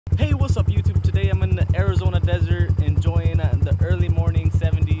Hey, what's up YouTube? Today I'm in the Arizona desert enjoying the early morning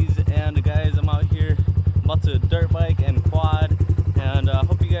 70s, and guys, I'm out here about to dirt bike and quad, and I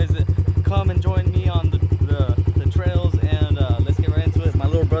hope you guys come and join me on the trails, and let's get right into it. My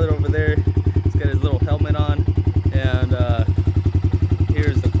little brother over there, he's got his little helmet on, and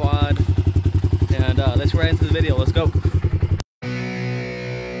here's the quad, and let's get right into the video. Let's go.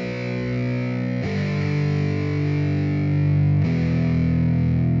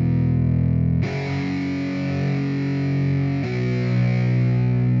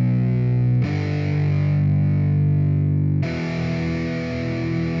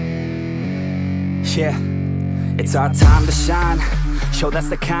 Yeah, it's our time to shine. Show that's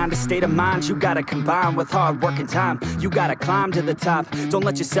the kind of state of mind you gotta combine with hard work and time. You gotta climb to the top. Don't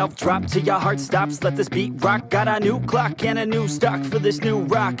let yourself drop till your heart stops. Let this beat rock. Got a new clock and a new stock for this new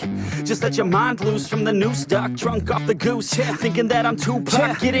rock. Just let your mind loose from the new stock. Drunk off the goose, thinking that I'm too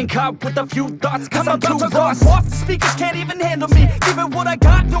pop. Getting caught with a few thoughts cause I'm too lost. Off the speakers can't even handle me. Give it what I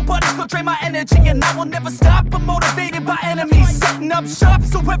got, nobody's gonna drain my energy. And I will never stop, I'm motivated by enemies. Setting up shop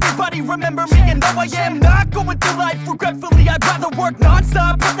so everybody remember me. And no, I am not going through life regretfully. I'd rather work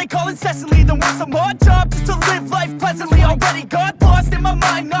non-stop, what they call incessantly, than work some odd job just to live life pleasantly. Already got lost in my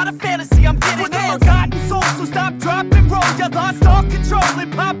mind, not a fantasy, I'm getting with a forgotten soul. So stop, drop, and roll. You lost all control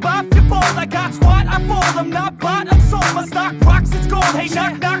and pop off your ball. I got squat, I fold, I'm not bought, I'm sold. My stock rocks, it's gold. Hey,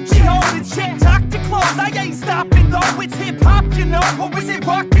 knock, knock, she holding shit, talk to close. I ain't stopping though, it's hip-hop, you know. Or is it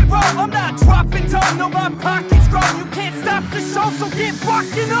rock and roll? I'm not dropping down, no, my pocket's grown. You can't stop the show, so get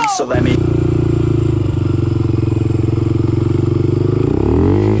rockin' on. So let me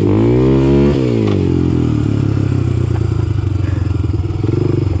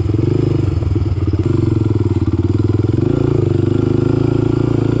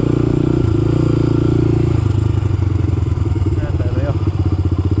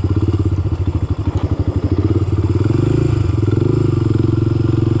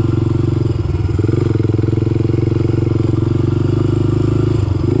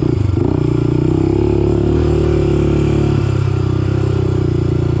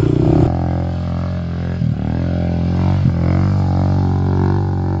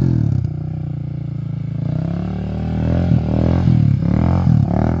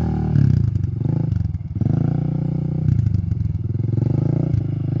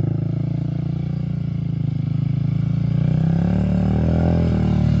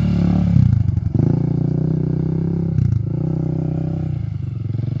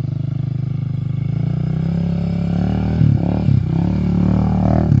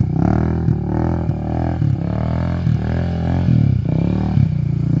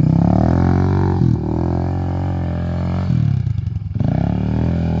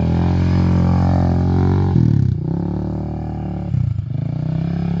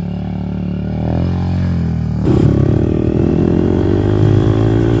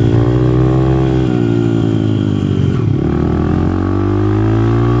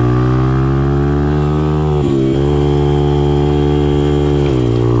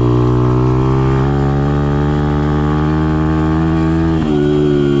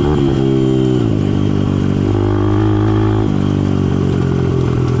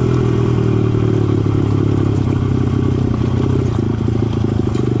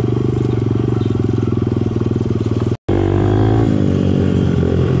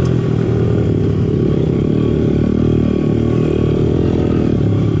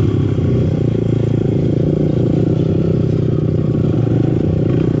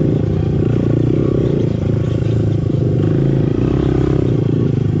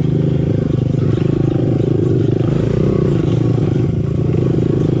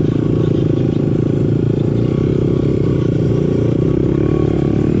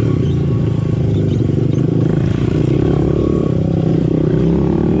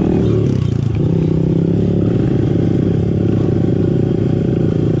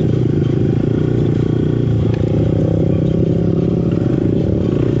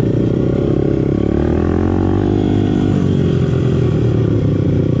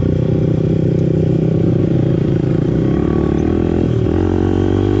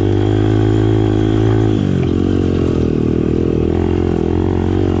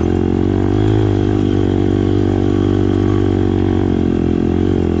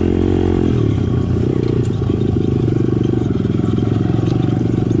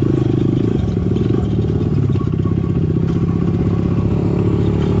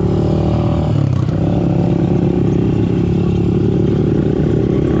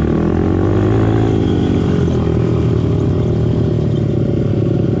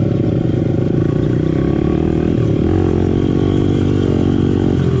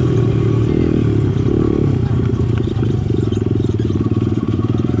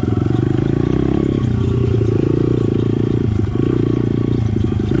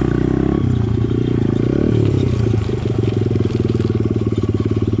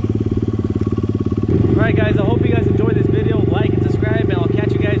Alright guys, I hope you guys enjoyed this video. Like and subscribe, and I'll catch